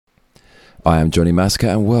I am Johnny Massacre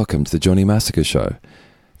and welcome to the Johnny Massacre Show.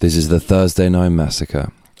 This is the Thursday Night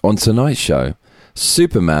Massacre. On tonight's show,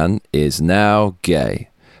 Superman is now gay.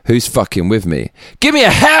 Who's fucking with me? Give me a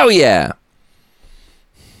hell yeah!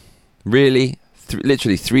 Really?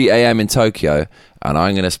 Literally 3 a.m. in Tokyo, and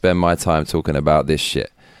I'm going to spend my time talking about this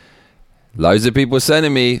shit. Loads of people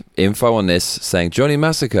sending me info on this saying, Johnny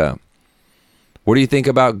Massacre, what do you think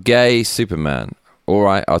about gay Superman? All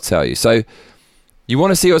right, I'll tell you. So, you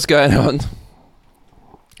want to see what's going on?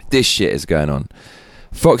 This shit is going on.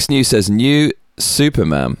 Fox News says new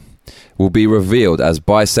Superman will be revealed as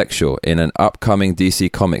bisexual in an upcoming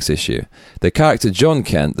DC Comics issue. The character John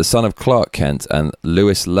Kent, the son of Clark Kent and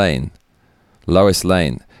Lois Lane,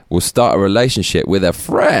 will start a relationship with a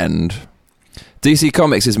friend. DC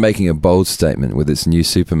Comics is making a bold statement with its new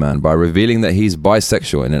Superman by revealing that he's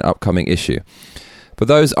bisexual in an upcoming issue. For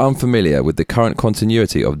those unfamiliar with the current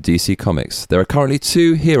continuity of DC Comics, there are currently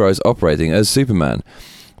two heroes operating as Superman.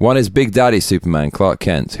 One is Big Daddy Superman Clark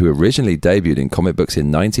Kent, who originally debuted in comic books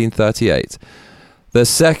in 1938. The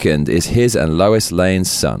second is his and Lois Lane's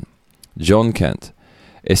son, John Kent.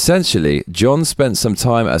 Essentially, John spent some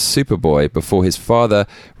time as Superboy before his father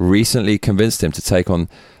recently convinced him to take on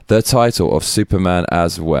the title of Superman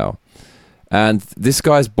as well. And this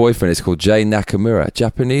guy's boyfriend is called Jay Nakamura,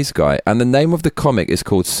 Japanese guy. And the name of the comic is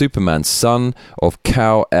called Superman, Son of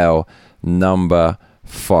Kal-El number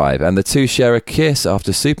 5. And the two share a kiss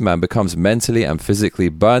after Superman becomes mentally and physically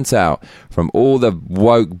burnt out from all the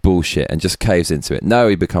woke bullshit and just caves into it. No,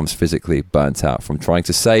 he becomes physically burnt out from trying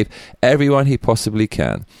to save everyone he possibly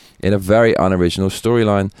can in a very unoriginal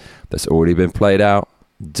storyline that's already been played out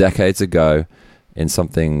decades ago in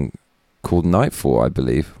something called Nightfall, I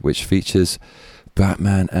believe, which features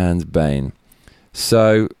Batman and Bane.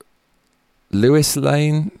 So, Lois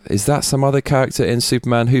Lane, is that some other character in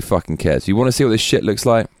Superman? Who fucking cares? You want to see what this shit looks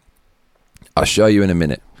like? I'll show you in a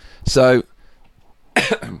minute. So,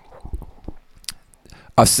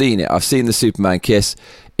 I've seen it. I've seen the Superman kiss.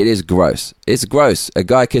 It is gross. It's gross. A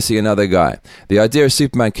guy kissing another guy. The idea of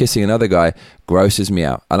Superman kissing another guy grosses me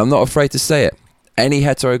out. And I'm not afraid to say it. Any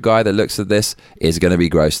hetero guy that looks at this is going to be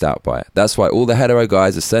grossed out by it. That's why all the hetero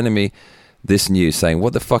guys are sending me this news saying,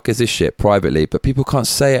 what the fuck is this shit privately? But people can't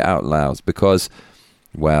say it out loud because,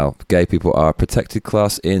 well, gay people are a protected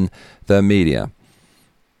class in the media.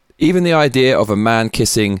 Even the idea of a man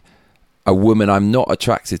kissing a woman I'm not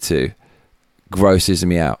attracted to grosses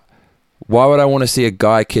me out. Why would I want to see a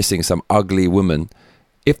guy kissing some ugly woman?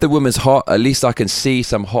 If the woman's hot, at least I can see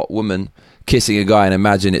some hot woman kissing a guy and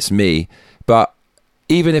imagine it's me. But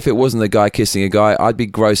even if it wasn't a guy kissing a guy, I'd be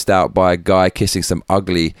grossed out by a guy kissing some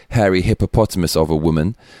ugly, hairy hippopotamus of a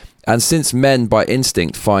woman. And since men, by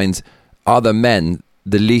instinct, find other men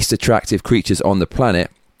the least attractive creatures on the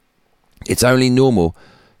planet, it's only normal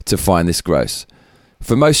to find this gross.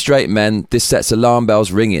 For most straight men, this sets alarm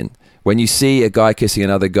bells ringing. When you see a guy kissing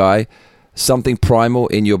another guy, something primal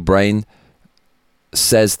in your brain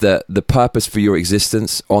says that the purpose for your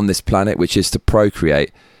existence on this planet, which is to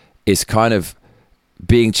procreate, is kind of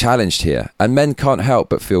being challenged here, and men can't help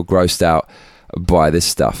but feel grossed out by this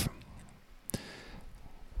stuff.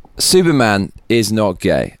 Superman is not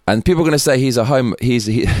gay, and people are going to say he's a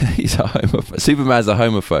homophobe. Superman's a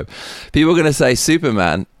homophobe. People are going to say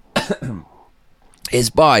Superman is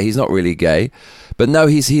bi. He's not really gay, but no,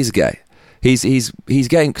 he's gay. He's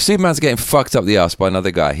getting Superman's getting fucked up the ass by another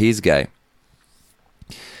guy. He's gay,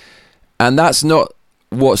 and that's not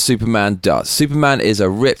what Superman does. Superman is a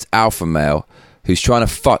ripped alpha male who's trying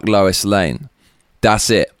to fuck Lois Lane. That's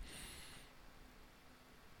it.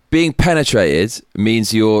 Being penetrated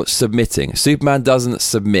means you're submitting. Superman doesn't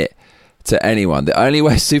submit to anyone. The only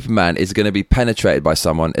way Superman is going to be penetrated by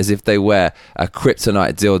someone is if they wear a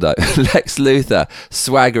kryptonite dildo. Lex Luthor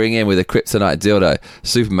swaggering in with a kryptonite dildo.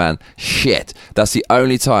 Superman, shit. That's the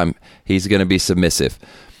only time he's going to be submissive.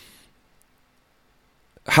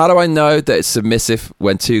 How do I know that it's submissive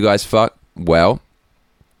when two guys fuck? Well,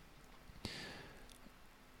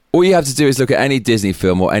 all you have to do is look at any Disney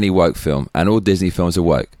film or any woke film, and all Disney films are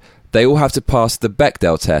woke. They all have to pass the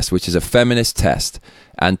Bechdel test, which is a feminist test.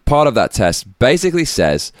 And part of that test basically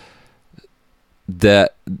says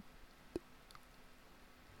that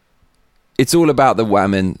it's all about the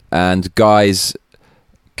woman and guys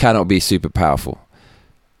cannot be super powerful.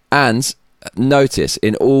 And notice,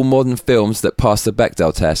 in all modern films that pass the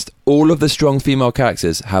Bechdel test, all of the strong female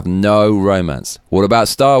characters have no romance. What about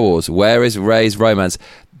Star Wars? Where is Rey's romance?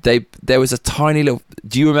 There was a tiny little...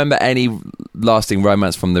 Do you remember any lasting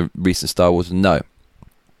romance from the recent Star Wars? No.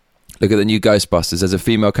 Look at the new Ghostbusters. There's a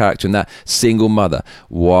female character in that, single mother.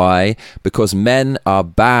 Why? Because men are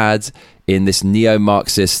bad in this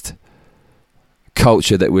neo-Marxist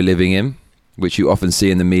culture that we're living in, which you often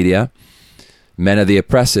see in the media. Men are the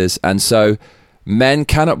oppressors, and so men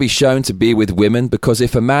cannot be shown to be with women, because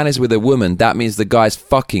if a man is with a woman, that means the guy's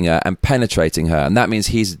fucking her and penetrating her, and that means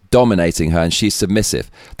he's dominating her and she's submissive.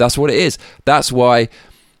 That's what it is. That's why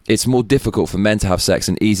it's more difficult for men to have sex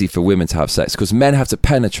and easy for women to have sex, because men have to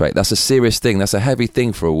penetrate. That's a serious thing. That's a heavy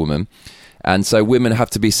thing for a woman. And so women have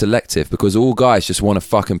to be selective, because all guys just want to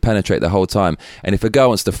fuck and penetrate the whole time. And if a girl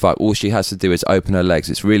wants to fuck, all she has to do is open her legs.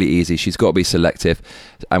 It's really easy. She's got to be selective.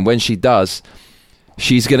 And when she does,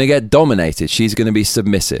 she's going to get dominated. She's going to be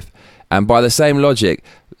submissive. And by the same logic,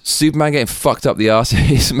 Superman getting fucked up the arse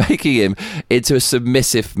is making him into a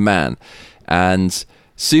submissive man. And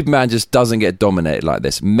Superman just doesn't get dominated like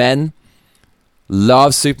this. Men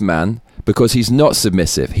love Superman because he's not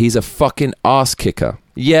submissive. He's a fucking ass kicker.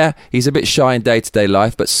 Yeah, he's a bit shy in day-to-day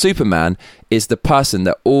life, but Superman is the person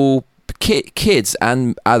that all kids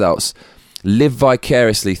and adults live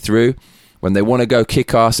vicariously through when they want to go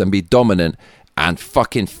kick ass and be dominant and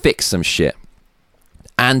fucking fix some shit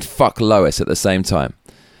and fuck Lois at the same time.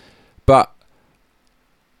 But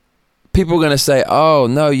people are going to say, oh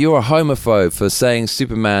no, you're a homophobe for saying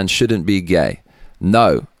Superman shouldn't be gay.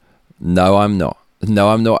 No, I'm not. No,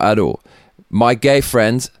 I'm not at all. My gay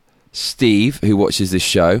friend Steve, who watches this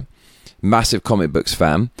show, massive comic books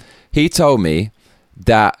fan, he told me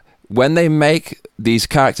that when they make these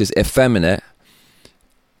characters effeminate,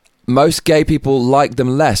 most gay people like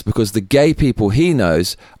them less, because the gay people he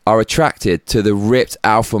knows are attracted to the ripped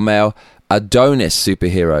alpha male Adonis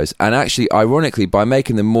superheroes. And actually, ironically, by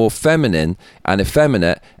making them more feminine and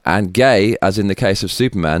effeminate and gay, as in the case of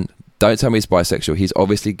Superman, don't tell me he's bisexual, he's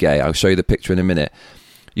obviously gay, I'll show you the picture in a minute,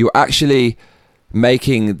 you're actually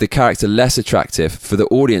making the character less attractive for the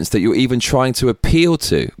audience that you're even trying to appeal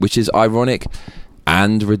to, which is ironic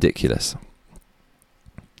and ridiculous.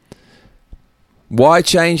 Why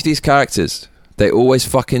change these characters? They always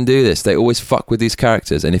fucking do this. They always fuck with these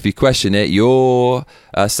characters. And if you question it, you're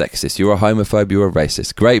a sexist, you're a homophobe, you're a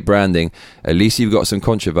racist. Great branding. At least you've got some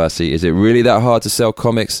controversy. Is it really that hard to sell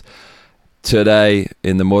comics today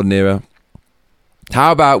in the modern era?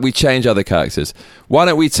 How about we change other characters? Why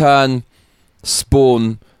don't we turn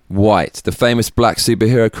Spawn white, the famous black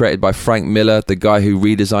superhero created by Frank Miller, the guy who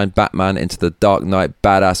redesigned Batman into the Dark Knight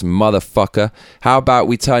badass motherfucker? How about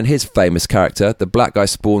we turn his famous character, the black guy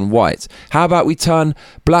Spawn, white? How about we turn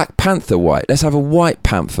Black Panther white? Let's have a white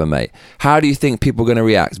panther, mate. How do you think people are going to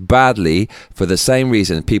react? Badly, for the same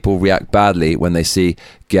reason people react badly when they see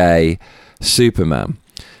gay Superman.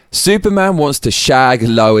 Superman wants to shag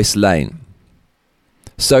Lois Lane.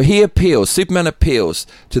 So Superman appeals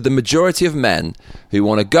to the majority of men who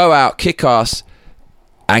want to go out, kick ass,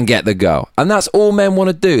 and get the girl. And that's all men want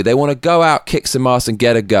to do. They want to go out, kick some ass, and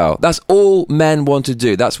get a girl. That's all men want to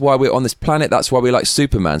do. That's why we're on this planet. That's why we like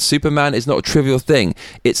Superman. Superman is not a trivial thing.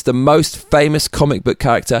 It's the most famous comic book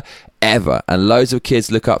character ever, and loads of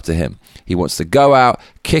kids look up to him. He wants to go out,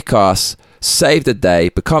 kick ass, save the day,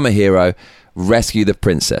 become a hero, rescue the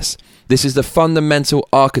princess. This is the fundamental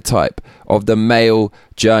archetype of the male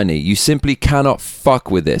journey. You simply cannot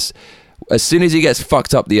fuck with this. As soon as he gets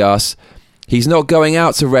fucked up the ass, he's not going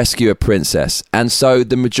out to rescue a princess. And so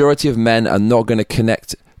the majority of men are not going to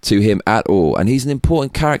connect to him at all. And he's an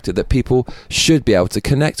important character that people should be able to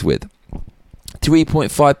connect with.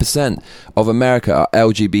 3.5% of America are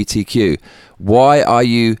LGBTQ. Why are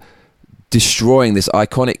you destroying this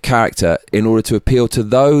iconic character in order to appeal to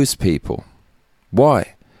those people?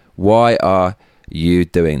 Why? Why are you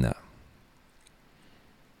doing that?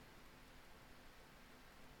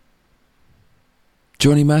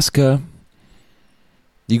 Johnny Massacre,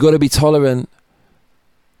 you got to be tolerant.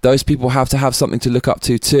 Those people have to have something to look up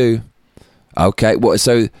to too. Okay,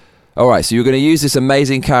 so you're going to use this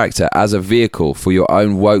amazing character as a vehicle for your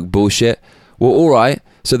own woke bullshit? Well, all right,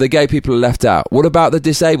 so the gay people are left out. What about the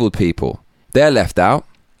disabled people? They're left out.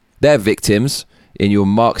 They're victims in your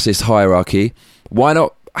Marxist hierarchy. Why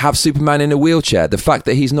not have Superman in a wheelchair? The fact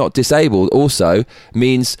that he's not disabled also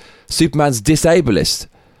means Superman's disableist.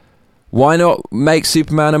 Why not make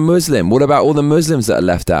Superman a Muslim? What about all the Muslims that are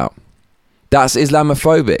left out? That's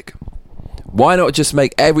Islamophobic. Why not just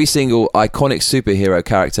make every single iconic superhero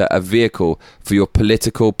character a vehicle for your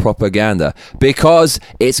political propaganda? Because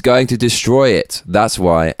it's going to destroy it. That's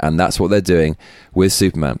why, and that's what they're doing with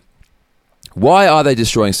Superman. Why are they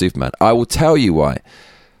destroying Superman? I will tell you why.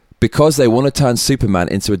 Because they want to turn Superman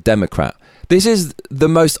into a Democrat. This is the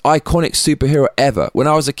most iconic superhero ever. When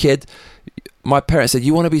I was a kid, my parents said,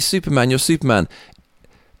 you want to be Superman, you're Superman.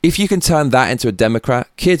 If you can turn that into a Democrat,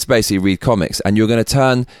 kids basically read comics, and you're going to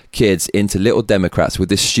turn kids into little Democrats with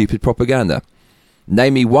this stupid propaganda.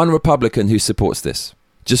 Name me one Republican who supports this.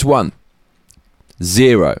 Just one.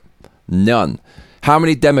 Zero. None. How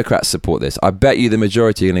many Democrats support this? I bet you the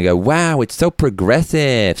majority are going to go, wow, it's so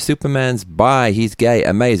progressive. Superman's bi, he's gay,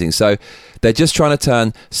 amazing. So they're just trying to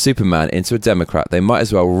turn Superman into a Democrat. They might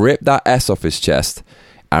as well rip that S off his chest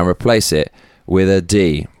and replace it with a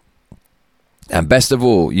D. And best of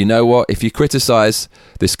all, you know what? If you criticize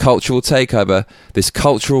this cultural takeover, this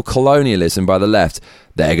cultural colonialism by the left,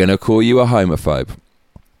 they're going to call you a homophobe.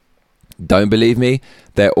 Don't believe me?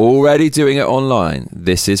 They're already doing it online.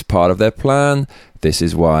 This is part of their plan. This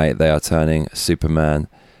is why they are turning Superman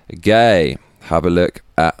gay. Have a look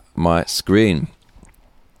at my screen.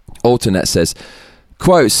 Alternet says,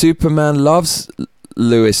 quote, Superman loves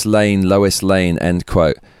Lois Lane, end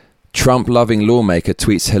quote. Trump-loving lawmaker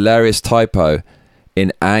tweets hilarious typo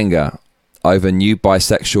in anger over new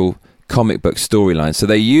bisexual comic book storyline. So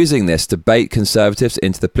they're using this to bait conservatives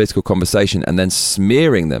into the political conversation and then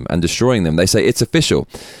smearing them and destroying them. They say it's official.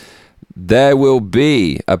 There will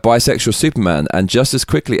be a bisexual Superman, and just as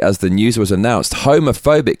quickly as the news was announced,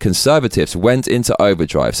 homophobic conservatives went into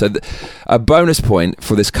overdrive. So a bonus point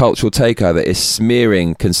for this cultural takeover is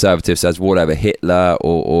smearing conservatives as whatever, Hitler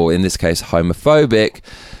or in this case homophobic.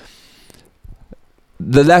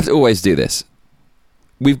 The left always do this.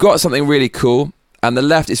 We've got something really cool, and the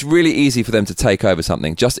left, it's really easy for them to take over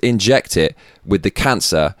something. Just inject it with the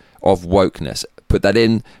cancer of wokeness. Put that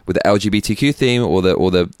in with the LGBTQ theme or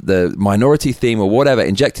the minority theme or whatever.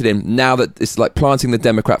 Inject it in now that it's like planting the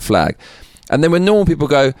Democrat flag. And then when normal people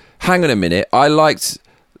go, hang on a minute, I liked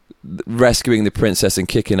rescuing the princess and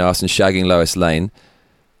kicking ass and shagging Lois Lane,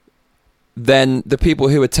 then the people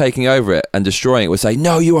who are taking over it and destroying it will say,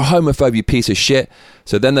 no, you're a homophobe, you piece of shit.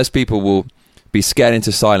 So then those people will be scared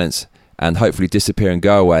into silence and hopefully disappear and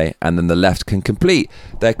go away, and then the left can complete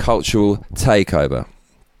their cultural takeover.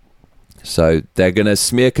 So they're going to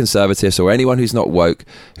smear conservatives or anyone who's not woke,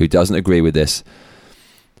 who doesn't agree with this.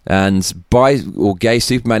 And bi or gay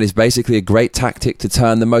Superman is basically a great tactic to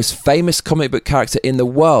turn the most famous comic book character in the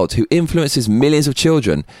world, who influences millions of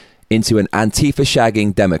children, into an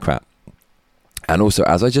Antifa-shagging Democrat. And also,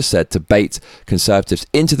 as I just said, to bait conservatives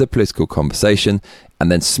into the political conversation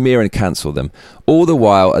and then smear and cancel them, all the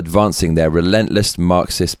while advancing their relentless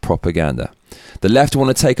Marxist propaganda. The left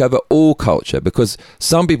want to take over all culture because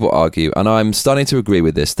some people argue, and I'm starting to agree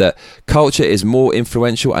with this, that culture is more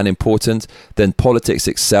influential and important than politics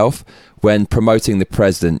itself when promoting the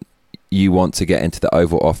president you want to get into the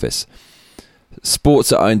Oval Office.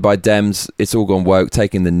 Sports are owned by Dems. It's all gone woke,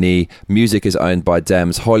 taking the knee. Music is owned by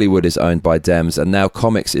Dems. Hollywood is owned by Dems. And now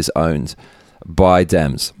comics is owned by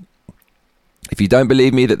Dems. If you don't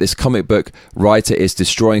believe me that this comic book writer is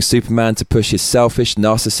destroying Superman to push his selfish,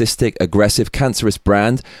 narcissistic, aggressive, cancerous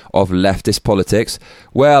brand of leftist politics,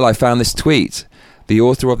 well, I found this tweet. The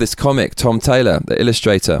author of this comic, Tom Taylor, the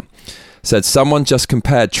illustrator, said, someone just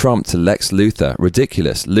compared Trump to Lex Luthor.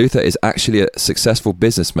 Ridiculous. Luthor is actually a successful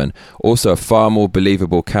businessman, also a far more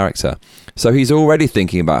believable character. So he's already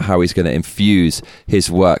thinking about how he's going to infuse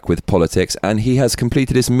his work with politics, and he has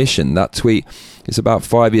completed his mission. That tweet is about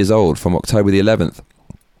 5 years old, from October the 11th,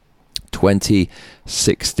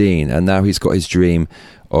 2016. And now he's got his dream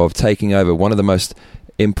of taking over one of the most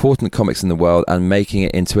important comics in the world and making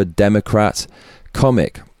it into a Democrat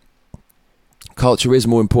comic. Culture is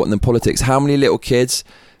more important than politics. How many little kids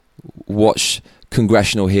watch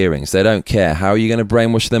congressional hearings? They don't care. How are you going to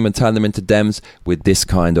brainwash them and turn them into Dems? With this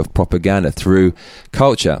kind of propaganda through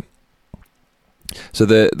culture. So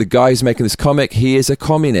the guy who's making this comic, he is a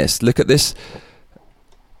communist. Look at this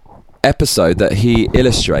episode that he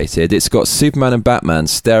illustrated. It's got Superman and Batman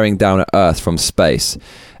staring down at Earth from space.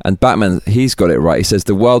 And Batman, he's got it right. He says,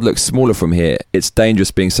 the world looks smaller from here. It's dangerous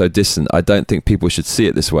being so distant. I don't think people should see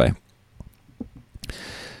it this way.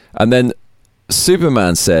 And then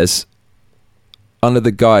Superman says, under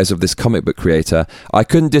the guise of this comic book creator, I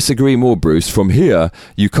couldn't disagree more, Bruce. From here,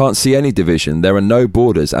 you can't see any division. There are no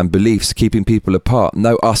borders and beliefs keeping people apart.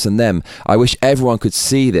 No us and them. I wish everyone could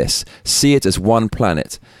see this. See it as one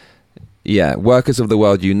planet. Yeah, workers of the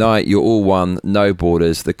world unite. You're all one. No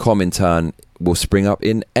borders. The Comintern will spring up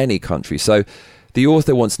in any country. So the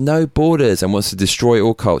author wants no borders and wants to destroy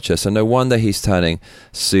all culture. So no wonder he's turning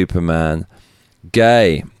Superman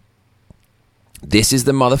gay. This is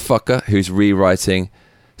the motherfucker who's rewriting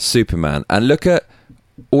Superman. And look at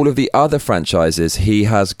all of the other franchises he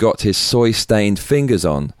has got his soy-stained fingers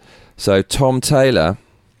on. So Tom Taylor,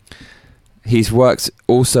 he's worked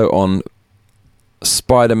also on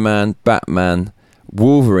Spider-Man, Batman,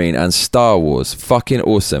 Wolverine and Star Wars. Fucking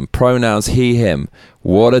awesome. Pronouns he, him.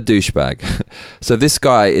 What a douchebag. So this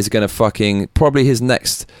guy is going to fucking, probably his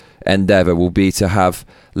next endeavor will be to have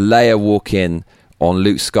Leia walk in on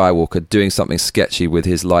Luke Skywalker doing something sketchy with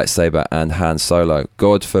his lightsaber and Han Solo.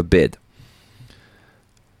 God forbid.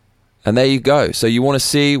 And there you go. So you want to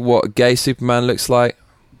see what gay Superman looks like?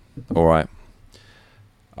 All right.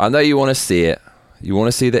 I know you want to see it. You want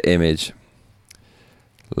to see the image.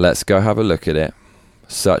 Let's go have a look at it.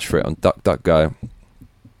 Search for it on DuckDuckGo.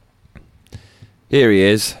 Here he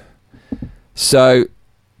is. So,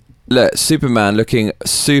 look, Superman looking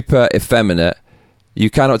super effeminate. You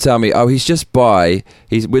cannot tell me, oh, he's just bi.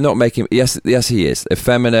 We're not making... Yes, he is.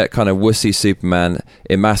 Effeminate, kind of wussy Superman,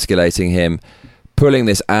 emasculating him, pulling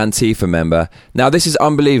this Antifa member. Now, this is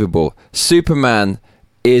unbelievable. Superman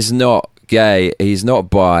is not gay, he's not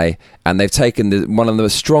bi, and they've taken one of the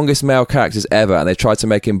strongest male characters ever, and they've tried to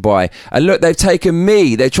make him bi. And look, they've taken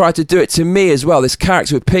me. They tried to do it to me as well. This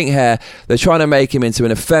character with pink hair, they're trying to make him into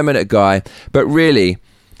an effeminate guy. But really,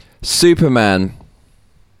 Superman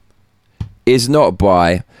is not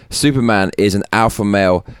bi. Superman is an alpha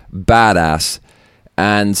male badass,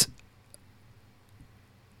 and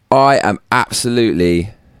I am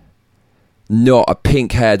absolutely not a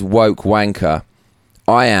pink-haired woke wanker.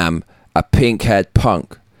 I am a pink-haired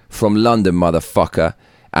punk from London, motherfucker.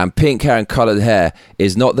 And pink hair and coloured hair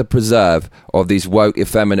is not the preserve of these woke,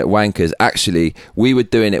 effeminate wankers. Actually, we were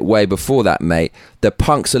doing it way before that, mate. The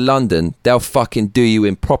punks of London, they'll fucking do you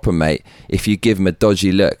in proper, mate, if you give them a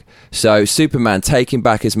dodgy look. So, Superman taking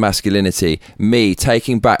back his masculinity. Me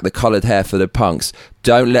taking back the coloured hair for the punks.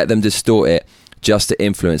 Don't let them distort it just to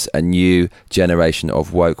influence a new generation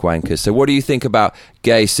of woke wankers. So what do you think about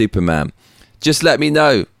gay Superman? Just let me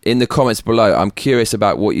know in the comments below. I'm curious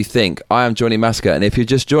about what you think. I am Johnny Massacre, and if you're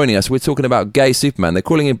just joining us, we're talking about gay Superman. They're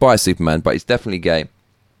calling him bi Superman, but he's definitely gay.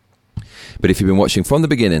 But if you've been watching from the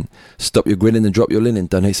beginning, stop your grinning and drop your linen.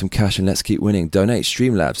 Donate some cash and let's keep winning. Donate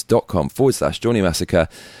streamlabs.com/Johnny Massacre.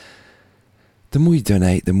 The more you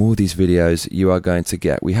donate, the more these videos you are going to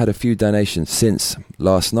get. We had a few donations since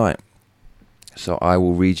last night, so I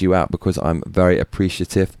will read you out because I'm very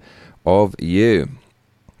appreciative of you.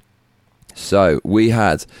 So we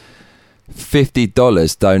had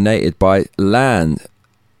 $50 donated by Lan.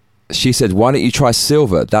 She said, why don't you try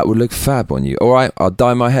silver? That would look fab on you. All right, I'll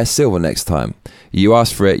dye my hair silver next time. You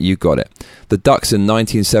asked for it, you got it. The Ducks in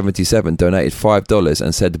 1977 donated $5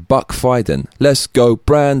 and said, Buck Fiden. Let's go,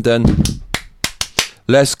 Brandon.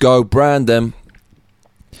 Let's go, Brandon.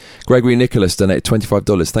 Gregory Nicholas donated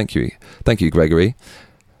 $25. Thank you. Thank you, Gregory.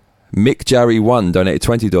 Mick Jarry 1 donated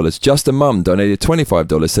 $20. Just a Mum donated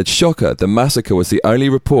 $25. Said, shocker, the massacre was the only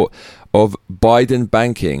report of Biden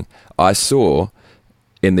banking I saw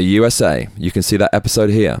in the USA. You can see that episode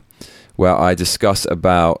here where I discuss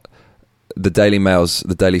about the Daily Mail's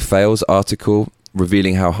The Daily Fails article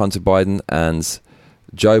revealing how Hunter Biden and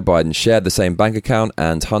Joe Biden shared the same bank account,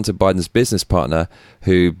 and Hunter Biden's business partner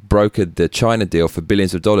who brokered the China deal for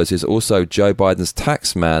billions of dollars is also Joe Biden's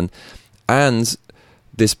tax man, and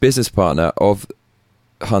this business partner of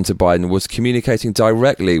Hunter Biden was communicating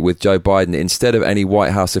directly with Joe Biden instead of any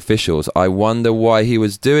White House officials. I wonder why he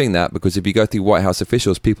was doing that, because if you go through White House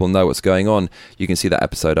officials, people know what's going on. You can see that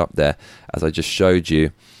episode up there, as I just showed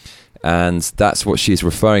you. And that's what she's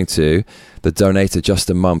referring to, the donator Just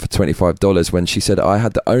a Mum for $25, when she said, I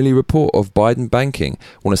had the only report of Biden banking.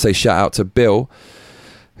 I want to say shout out to Bill,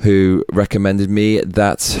 who recommended me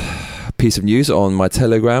that piece of news on my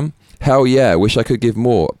Telegram. Hell yeah, wish I could give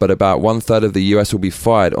more, but about 1/3 of the US will be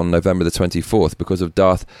fired on November the 24th because of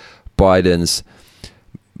Darth Biden's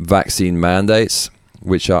vaccine mandates,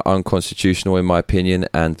 which are unconstitutional in my opinion,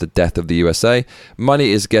 and the death of the USA. Money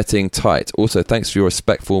is getting tight. Also, thanks for your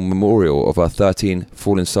respectful memorial of our 13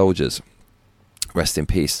 fallen soldiers. Rest in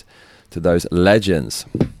peace to those legends.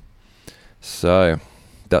 So,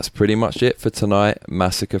 that's pretty much it for tonight,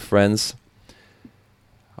 Massacre friends.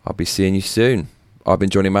 I'll be seeing you soon. I've been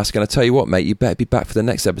Johnny Massacre, and I tell you what, mate, you better be back for the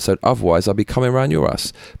next episode. Otherwise, I'll be coming around your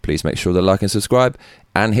ass. Please make sure to like and subscribe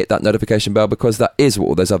and hit that notification bell, because that is what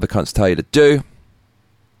all those other cunts tell you to do.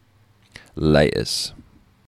 Laters.